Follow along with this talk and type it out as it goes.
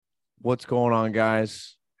What's going on,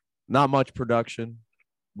 guys? Not much production,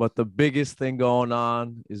 but the biggest thing going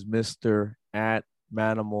on is Mr. at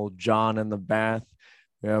Manimal John in the bath.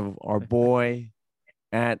 We have our boy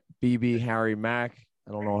at BB Harry Mack.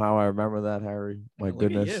 I don't know how I remember that, Harry. My Look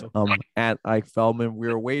at goodness. you. At Ike Feldman. We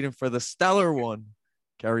were waiting for the stellar one,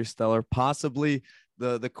 Kerry Stellar, possibly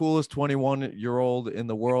the coolest 21-year-old in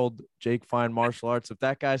the world, Jake Fine Martial Arts. If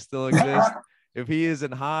that guy still exists, if he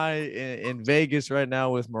isn't high in Vegas right now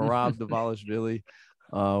with Marab Davalishvili,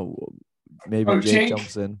 uh, maybe Jake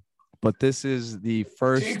jumps in. But this is the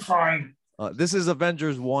first. Jake Fine. This is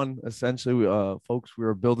Avengers 1, essentially, folks. We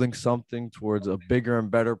were building something towards a bigger and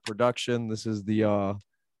better production. This is the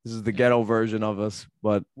ghetto version of us,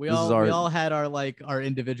 but we all had our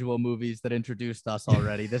individual movies that introduced us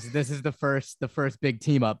already. This is the first big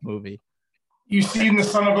team up movie. You've seen the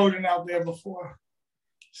Son of Odin out there before,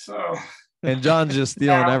 so. And John's just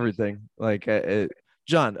stealing everything. Like,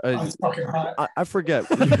 John, it's fucking hot. I forget.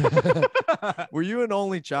 Were you an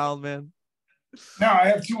only child, man? No, I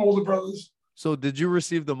have two older brothers. So did you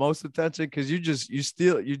receive the most attention? Because it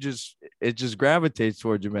just gravitates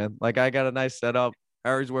towards you, man. Like, I got a nice setup.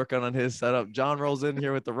 Harry's working on his setup. John rolls in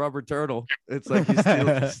here with the rubber turtle. It's like he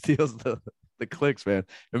steals the clicks, man.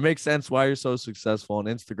 It makes sense why you're so successful on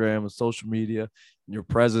Instagram and social media and your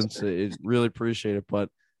presence. It really appreciate it. But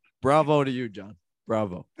bravo to you, John.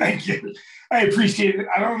 Bravo. Thank you. I appreciate it.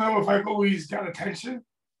 I don't know if I've always got attention,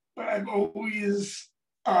 but I've always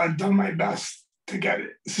done my best to get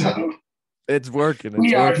it. So it's working.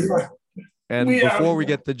 It's working. And before we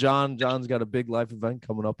get to John, John's got a big life event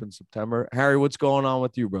coming up in September. Harry, what's going on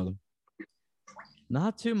with you, brother?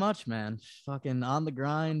 Not too much, man. Fucking on the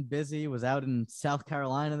grind, busy. Was out in South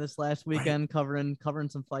Carolina this last weekend covering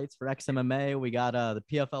some fights for MMA. We got the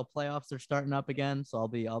PFL playoffs are starting up again, so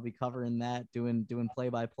I'll be covering that, doing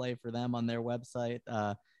play-by-play for them on their website.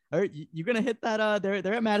 Are you gonna hit that?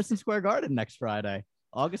 They're at Madison Square Garden next Friday,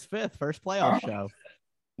 August 5th, first playoff show.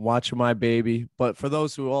 Watching my baby. But for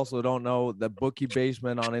those who also don't know, the Bookie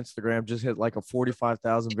Basement on Instagram just hit like a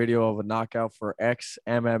 45,000 video of a knockout for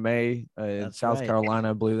MMA in South Carolina.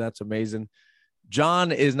 I believe that's amazing.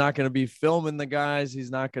 John is not going to be filming the guys. He's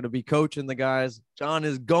not going to be coaching the guys. John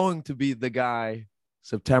is going to be the guy.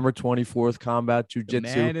 September 24th, Combat Jiu-Jitsu.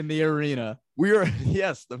 The man in the arena. We are,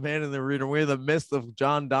 yes, the man in the arena. We're in the midst of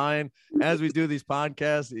John dying. As we do these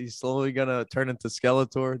podcasts, he's slowly going to turn into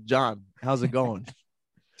Skeletor. John, how's it going?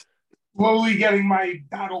 Slowly getting my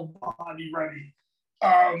battle body ready.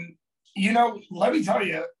 Let me tell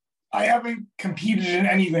you, I haven't competed in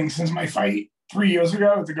anything since my fight 3 years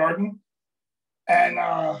ago at the Garden. And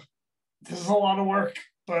this is a lot of work,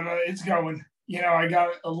 but it's going. I got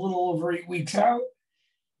a little over 8 weeks out.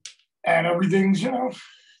 And everything's,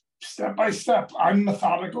 step by step. I'm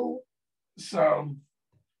methodical. So,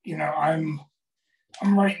 I'm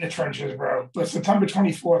right in the trenches, bro. But September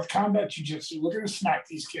 24th, Combat Jiu-Jitsu. We're going to smack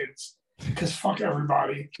these kids because fuck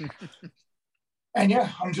everybody. And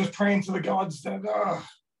yeah, I'm just praying to the gods that,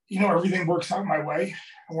 everything works out my way.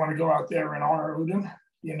 I want to go out there and honor Odin,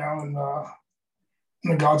 and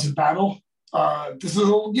the gods of battle. This is,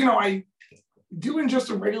 I doing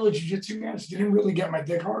just a regular jiu-jitsu match didn't really get my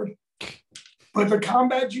dick hard. But the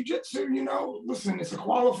Combat Jiu-Jitsu, listen, it's a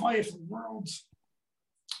qualifier for the Worlds.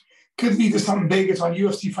 Could lead to something big. It's on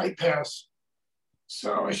UFC Fight Pass.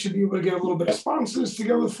 So I should be able to get a little bit of sponsors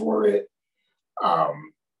together for it.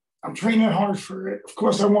 I'm training hard for it. Of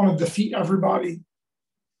course, I want to defeat everybody.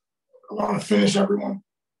 I want to finish everyone.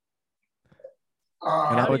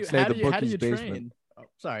 And I would say the Bookies Basement. Oh,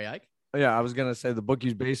 sorry, Ike. Yeah, I was going to say the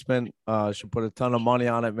Bookies Basement should put a ton of money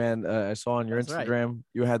on it, man. I saw on your Instagram,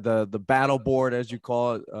 you had the battle board, as you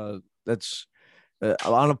call it. That's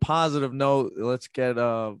on a positive note. Let's get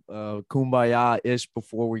kumbaya-ish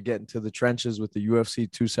before we get into the trenches with the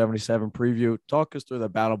UFC 277 preview. Talk us through the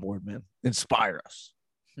battle board, man. Inspire us.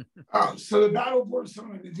 So the battle board is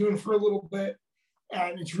something I've been doing for a little bit,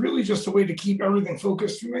 and it's really just a way to keep everything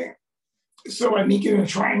focused for me. So I make it in a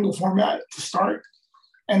triangle format to start.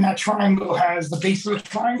 And that triangle has the base of the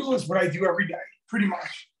triangle is what I do every day, pretty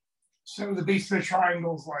much. So the base of the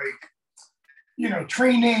triangle is like,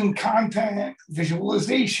 training, content,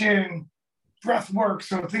 visualization, breath work.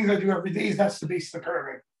 So things I do every day, that's the base of the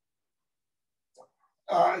pyramid.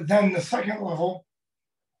 Then the second level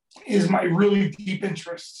is my really deep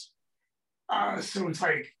interests. So it's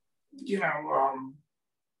like,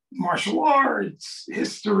 martial arts,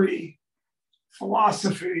 history,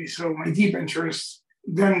 philosophy. So my deep interests.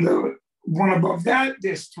 Then the one above that,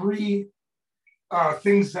 there's 3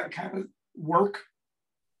 things that kind of work.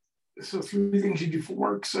 So 3 things you do for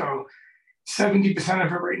work. So 70%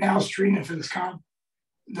 of it right now is training for this comp.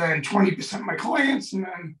 then 20% my clients, and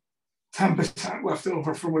then 10% left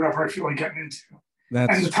over for whatever I feel like getting into.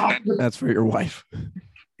 And That's for your wife.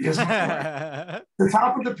 Yes, the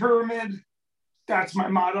top of the pyramid, that's my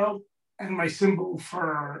motto and my symbol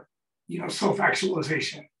for,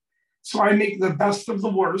 self-actualization. So I make the best of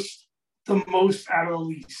the worst, the most out of the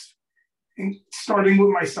least, and starting with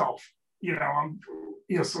myself.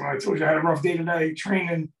 So I told you I had a rough day today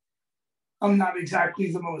training. I'm not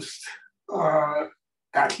exactly the most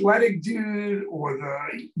athletic dude, or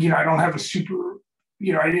I don't have a super,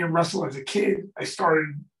 I didn't wrestle as a kid. I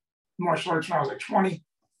started martial arts when I was like 20,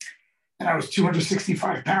 and I was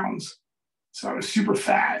 265 pounds. So I was super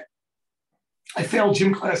fat. I failed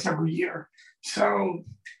gym class every year. So,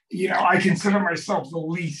 I consider myself the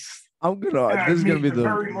least. This is gonna be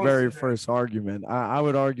the very first argument. I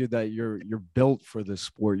would argue that you're built for this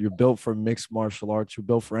sport. You're built for mixed martial arts. You're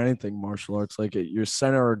built for anything martial arts. Like your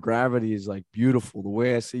center of gravity is like beautiful. The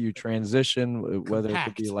way I see you transition, whether it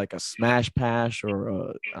could be like a smash pass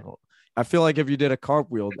or I feel like if you did a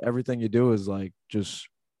cartwheel, everything you do is like just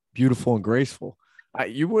beautiful and graceful.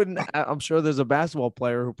 You wouldn't. I'm sure there's a basketball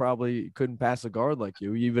player who probably couldn't pass a guard like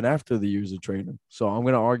you, even after the years of training. So I'm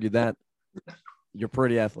gonna argue that. You're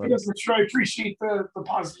pretty athletic. I appreciate the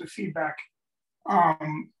positive feedback.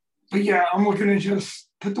 But yeah, I'm looking to just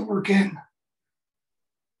put the work in,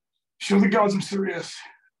 show the gods I'm serious,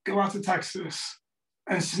 go out to Texas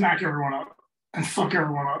and smack everyone up and fuck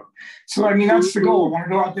everyone up. So, that's the goal. I want to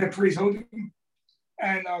go out there, praise Odin,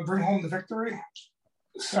 and bring home the victory.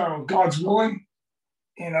 So, God's willing,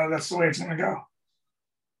 that's the way it's going to go.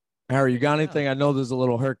 Harry, you got anything? I know there's a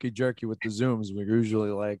little herky-jerky with the Zooms. We're usually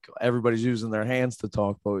like everybody's using their hands to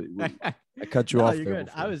talk, but I cut you off you're there.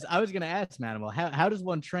 Good. I was gonna ask Manimal, how does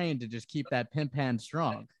one train to just keep that pimp hand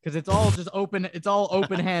strong? Because it's all just open. It's all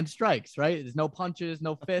open hand strikes, right? There's no punches,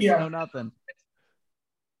 no fists, no nothing.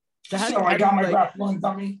 So I got my grappling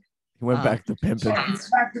dummy. He went back to pimping. So I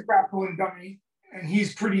smacked the grappling dummy, and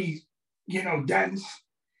he's pretty, dense.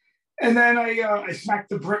 And then I smacked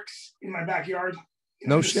the bricks in my backyard.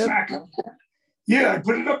 No shit. Yeah, I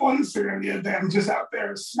put it up on Instagram the other day. I'm just out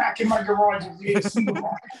there smacking my garage with the cinder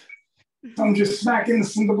block. So I'm just smacking the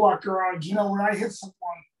cinder block garage. When I hit someone,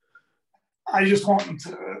 I just want them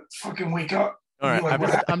to fucking wake up. All right,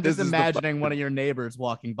 like, I'm just imagining one of your neighbors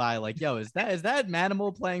walking by, like, "Yo, is that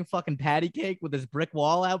Manimal playing fucking patty cake with his brick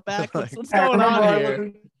wall out back? What's going on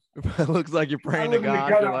here?" It looks like you're praying to God.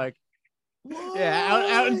 You're like, whoa.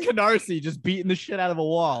 Yeah, out in Canarsie, just beating the shit out of a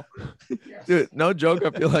wall. Dude, no joke. I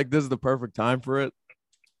feel like this is the perfect time for it.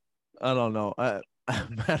 I don't know.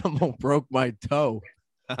 Manimal broke my toe.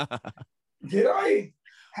 Did I?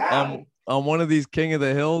 How? On one of these King of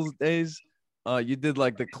the Hills days, you did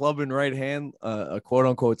like the club and right hand, a quote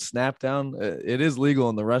unquote snap down. It is legal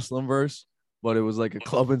in the wrestling verse, but it was like a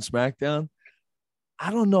club and smackdown. I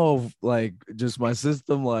don't know if like just my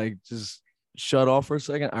system like just shut off for a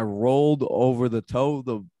second. I rolled over the toe.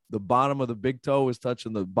 The bottom of the big toe was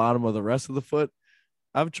touching the bottom of the rest of the foot.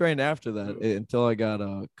 I've trained after that until I got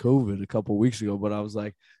COVID a couple weeks ago. But I was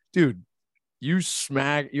like, dude, you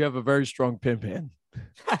have a very strong pimp hand.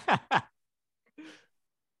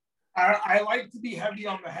 I like to be heavy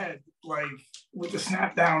on the head, like with the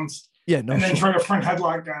snap downs. Yeah, and then try to front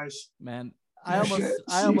headlock guys. Man, I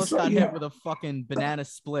almost got hit with a fucking banana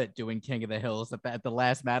split doing King of the Hills at the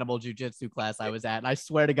last Manimal Jiu-Jitsu class I was at. And I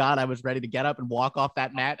swear to God, I was ready to get up and walk off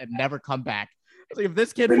that mat and never come back. I was like, if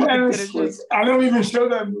this kid fucking finishes, I don't even show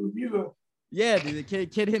that move either. Yeah, dude, the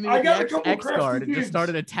kid hit me with the X guard and just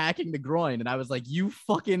started attacking the groin. And I was like, you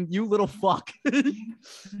little fuck.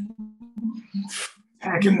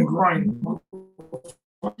 Attacking the groin.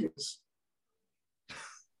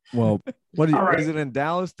 Well, is it in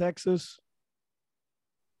Dallas, Texas?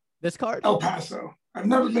 This card? El Paso. I've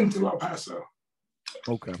never been to El Paso.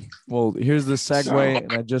 Okay. Well, here's the segue,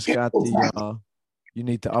 and I just got the you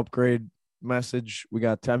need to upgrade message. We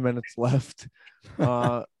got 10 minutes left.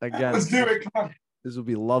 Again, let's do it. Come on. This will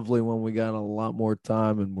be lovely when we got a lot more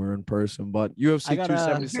time and we're in person. But UFC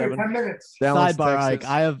 277. 10 minutes. Dallas, sidebar, Ike.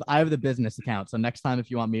 I have the business account. So next time,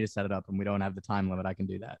 if you want me to set it up and we don't have the time limit, I can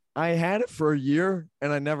do that. I had it for a year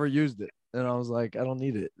and I never used it. And I was like, I don't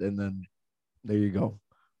need it. And then there you go.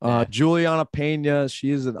 Juliana Pena, she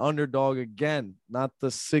is an underdog again, not the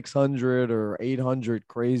 600 or 800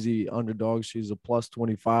 crazy underdog. She's a plus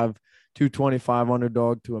 25, 225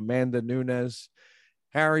 underdog to Amanda Nunes.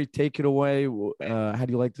 Harry, take it away. How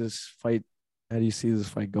do you like this fight? How do you see this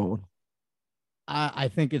fight going? I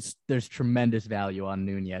think there's tremendous value on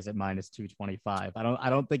Nunez at minus 225. I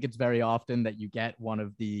don't think it's very often that you get one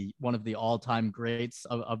of the all-time greats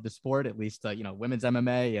of the sport, at least women's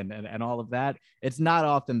MMA and all of that. It's not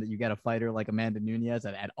often that you get a fighter like Amanda Nunez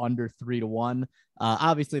at under 3-1.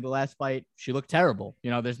 Obviously the last fight, she looked terrible.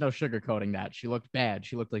 There's no sugarcoating that. She looked bad.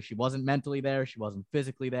 She looked like she wasn't mentally there. She wasn't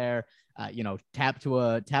physically there. Tapped to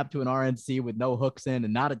an RNC with no hooks in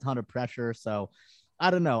and not a ton of pressure. So I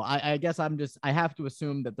don't know. I guess I have to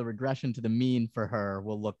assume that the regression to the mean for her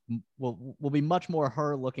will be much more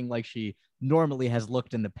her looking like she normally has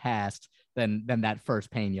looked in the past than that first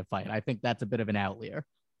Pena fight. I think that's a bit of an outlier.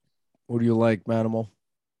 What do you like, Manimal?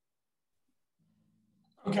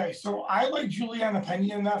 Okay, so I like Juliana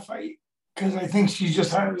Pena in that fight because I think she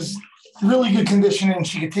just has really good conditioning and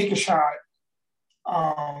she could take a shot.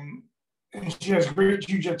 And she has great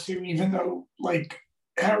jiu-jitsu, even though, like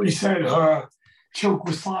Harry said, choke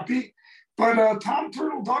was sloppy. But Tom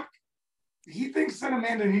Turtle Duck, he thinks that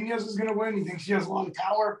Amanda Nunez is going to win. He thinks she has a lot of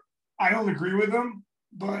power. I don't agree with him,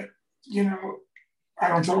 but, I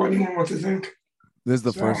don't tell anyone what to think. This is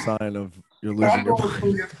the first sign of you're losing your mind.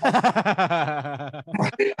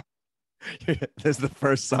 This is the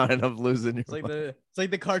first sign of losing your mind. It's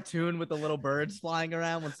like the cartoon with the little birds flying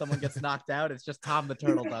around when someone gets knocked out. It's just Tom the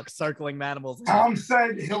Turtle Duck circling Manimal's head. Tom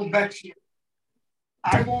said he'll bet you.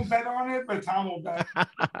 I won't bet on it, but Tom will bet.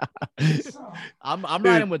 So. I'm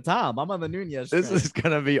riding with Tom. I'm on the Nunez train. This is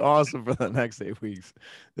gonna be awesome for the next 8 weeks.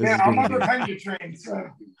 I'm on the Pena train. So.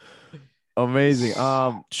 Amazing.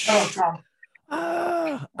 Tom.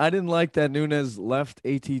 I didn't like that Nunez left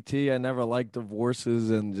ATT. I never liked divorces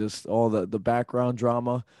and just all the background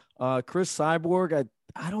drama. Chris Cyborg,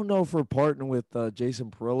 I don't know if her partner with Jason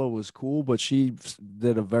Perillo was cool, but she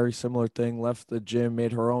did a very similar thing, left the gym,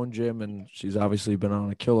 made her own gym, and she's obviously been on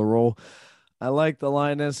a killer roll. I like the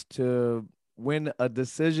Lioness to win a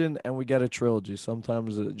decision, and we get a trilogy.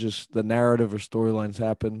 Sometimes just the narrative or storylines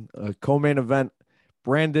happen. Co-main event,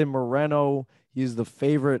 Brandon Moreno. He's the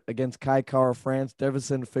favorite against Kai Kara France.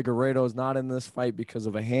 Davison Figueiredo is not in this fight because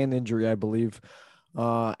of a hand injury, I believe.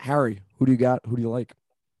 Harry, who do you got? Who do you like?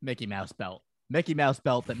 Mickey Mouse belt. Mickey Mouse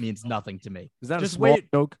belt that means nothing to me. Is that a small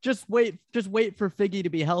joke? Just wait for Figgy to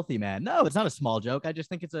be healthy, man. No, it's not a small joke. I just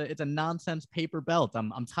think it's a nonsense paper belt.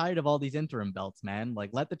 I'm tired of all these interim belts, man.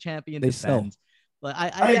 Like, let the champion defend. Like,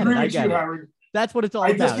 I agree with you, Harry. That's what it's all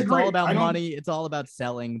about. It's all about money. It's all about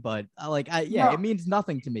selling. But it means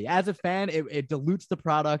nothing to me. As a fan, it dilutes the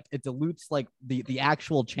product. It dilutes like the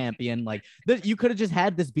actual champion. Like you could have just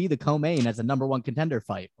had this be the co-main as a number one contender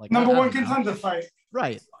fight. Like number one contender fight.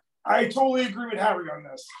 Right. I totally agree with Harry on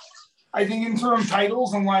this. I think interim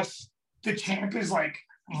titles, unless the champ is like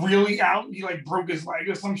really out, he like broke his leg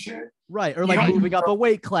or some shit. Right. Or like moving up a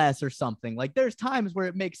weight class or something. Like there's times where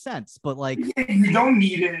it makes sense, but like you don't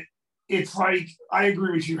need it. It's like, I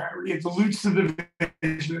agree with you, Harry. It dilutes the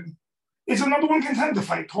division. It's a number one contender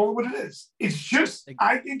fight. Call it what it is. It's just,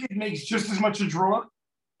 I think it makes just as much a draw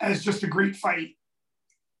as just a great fight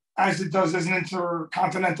as it does as an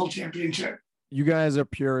intercontinental championship. You guys are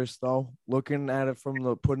purists, though. Looking at it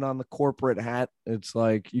from putting on the corporate hat, it's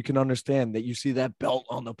like you can understand that you see that belt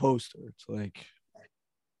on the poster. It's like.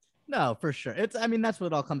 No, for sure. That's what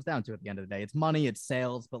it all comes down to at the end of the day. It's money, it's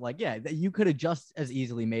sales, but like, yeah, you could have just as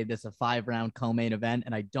easily made this a 5-round co-main event.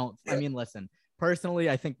 And listen, personally,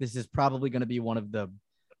 I think this is probably going to be one of the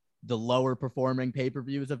lower performing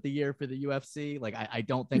pay-per-views of the year for the UFC. Like, I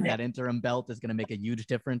don't think that interim belt is going to make a huge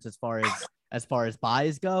difference as far as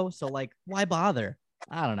buys go. So like, why bother?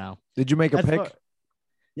 I don't know. Did you make a pick?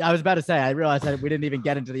 Yeah, I was about to say, I realized that we didn't even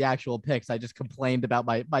get into the actual picks. I just complained about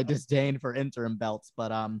my disdain for interim belts, but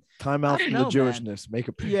time out from the Jewishness. Man. Make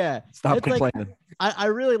a pick. Yeah. Stop complaining. Like, I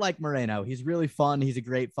really like Moreno. He's really fun. He's a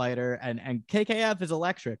great fighter, and KKF is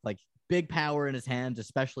electric. Like big power in his hands,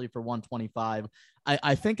 especially for 125.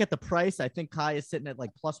 I think at the price, I think Kai is sitting at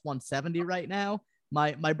like plus 170 right now.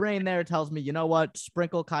 My brain there tells me, you know what?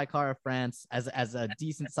 Sprinkle Kai Kara France as a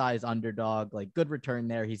decent size underdog, like good return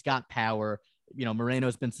there. He's got power.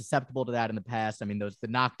 Moreno's been susceptible to that in the past. The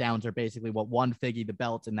knockdowns are basically what won Figgy the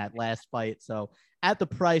belt in that last fight. So at the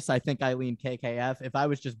price, I think I lean KKF. If I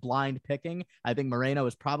was just blind picking, I think Moreno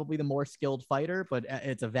is probably the more skilled fighter, but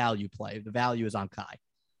it's a value play. The value is on Kai.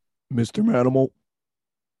 Mr. Manimal.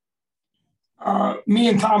 Me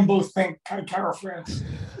and Tom both think Kai Kara France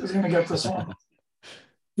is going to get this one.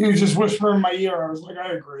 He was just whispering in my ear. I was like,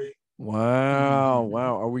 I agree. Wow.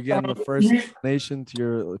 Are we getting the first explanation to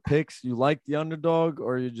your picks? You like the underdog,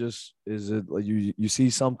 or is it like you see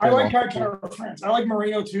something? I like Kai Kara France. I like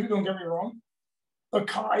Moreno too, don't get me wrong. But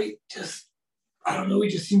Kai I don't know, he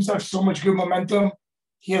just seems to have so much good momentum.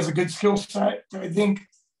 He has a good skill set. I think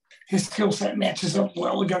his skill set matches up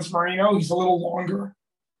well against Moreno. He's a little longer,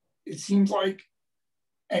 it seems like,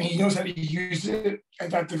 and he knows how to use it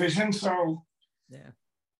at that division. So,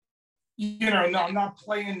 yeah, no, I'm not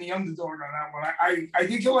playing the underdog on that one. I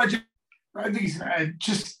think he'll edge. I think he's gonna edge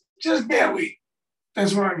just barely.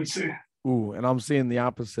 That's what I would say. Ooh, and I'm seeing the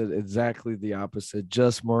opposite, exactly the opposite.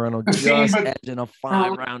 Just Moreno, Same, just but edging a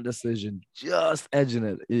 5-round decision, just edging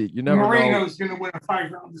it. You never know. Moreno's going to win a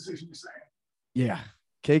 5-round decision, you're saying. Yeah.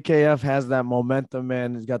 KKF has that momentum,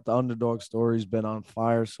 man. He's got the underdog story. He's been on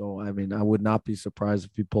fire. So, I mean, I would not be surprised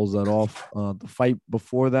if he pulls that off. The fight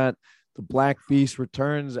before that, the Black Beast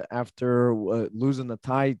returns after losing the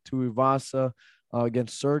tie to Ivasa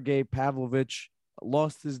against Sergey Pavlovich.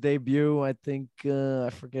 Lost his debut, I think,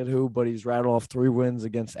 I forget who, but he's rattled off 3 wins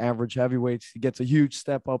against average heavyweights. He gets a huge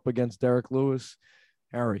step up against Derek Lewis.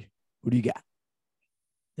 Harry, who do you got?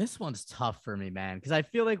 This one's tough for me, man, because I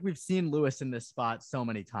feel like we've seen Lewis in this spot so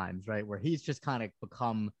many times, right? Where he's just kind of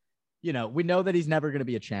become, we know that he's never going to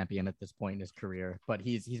be a champion at this point in his career, but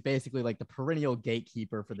he's basically like the perennial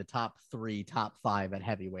gatekeeper for the top 3, top 5 at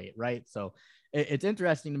heavyweight, right? So it's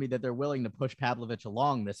interesting to me that they're willing to push Pavlovich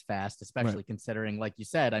along this fast, especially considering, like you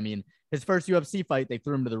said, I mean, his first UFC fight, they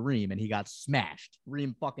threw him to the Reem and he got smashed.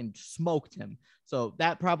 Reem fucking smoked him. So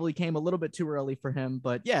that probably came a little bit too early for him.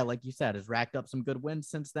 But yeah, like you said, has racked up some good wins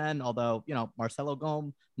since then. Although, Marcelo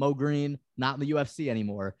Gome, Mo Green, not in the UFC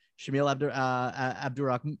anymore. Shamil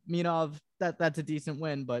Abdurakhmanov, that's a decent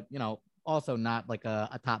win, but, also not like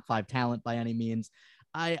a top 5 talent by any means.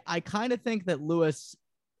 I kind of think that Lewis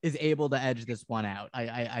is able to edge this one out.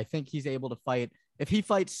 I think he's able to fight. If he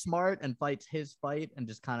fights smart and fights his fight and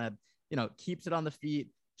just kind of, keeps it on the feet,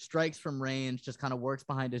 strikes from range, just kind of works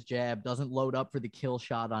behind his jab, doesn't load up for the kill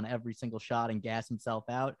shot on every single shot and gas himself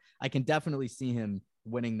out, I can definitely see him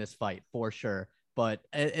winning this fight for sure. But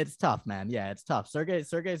it's tough, man. Yeah, it's tough.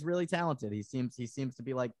 Sergey's really talented. He seems to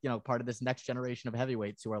be like, part of this next generation of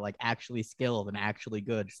heavyweights who are like actually skilled and actually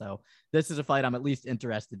good. So this is a fight I'm at least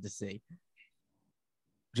interested to see.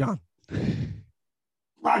 John.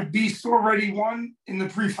 Black Beast already won in the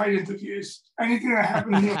pre-fight interviews. Anything that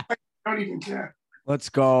happened in the fight, I don't even care. Let's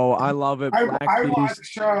go. I love it. I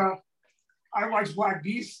watch Black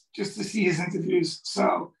Beast just to see his interviews.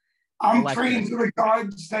 So I'm praying to the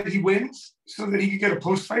gods that he wins so that he can get a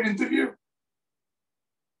post-fight interview.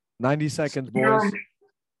 90 seconds, boys.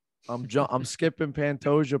 I'm skipping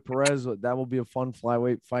Pantoja Perez. That will be a fun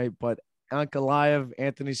flyweight fight. But Ankalaev,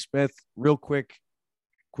 Anthony Smith, real quick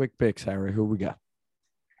picks, Harry. Who we got?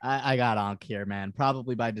 I got Ankh here, man.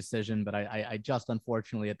 Probably by decision, but I just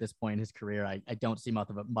unfortunately at this point in his career, I don't see much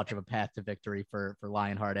of a path to victory for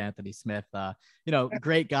Lionheart Anthony Smith.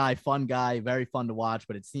 Great guy, fun guy, very fun to watch,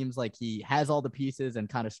 but it seems like he has all the pieces and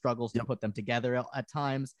kind of struggles to put them together at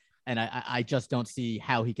times. And I just don't see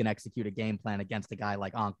how he can execute a game plan against a guy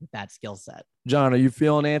like Ankh with that skill set. John, are you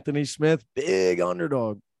feeling Anthony Smith? Big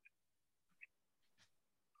underdog.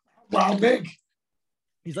 Wow, big.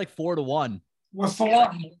 He's like 4-1. What's the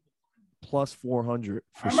line? Plus 400.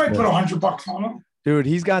 I might put $100 on him. Dude,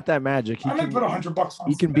 he's got that magic. I might put $100 on him.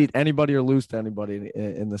 He can beat anybody or lose to anybody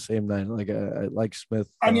in the same night. Like Smith.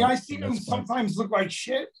 I mean, I see him sometimes look like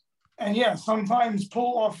shit. And yeah, sometimes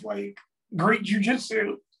pull off like great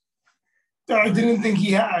jiu-jitsu that I didn't think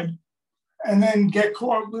he had. And then get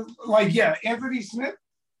caught with Anthony Smith,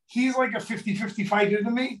 he's like a 50-50 fighter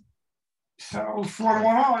to me. So 4-1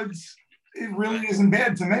 odds, it really isn't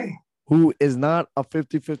bad to me. Who is not a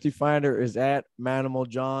 50-50 fighter is at Manimal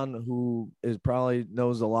John, who probably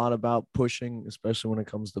knows a lot about pushing, especially when it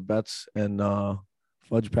comes to bets and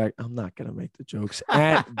fudge pack. I'm not going to make the jokes.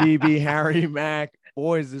 At BB Harry Mack.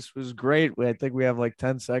 Boys, this was great. I think we have like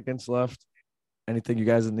 10 seconds left. Anything you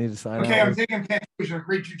guys need to sign out? Okay, I'm taking Pantoja,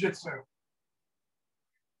 great jiu-jitsu.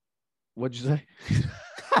 What'd you say?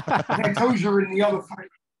 Pantoja in the other fight.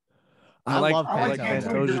 I like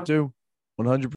Pantoja too. 100%.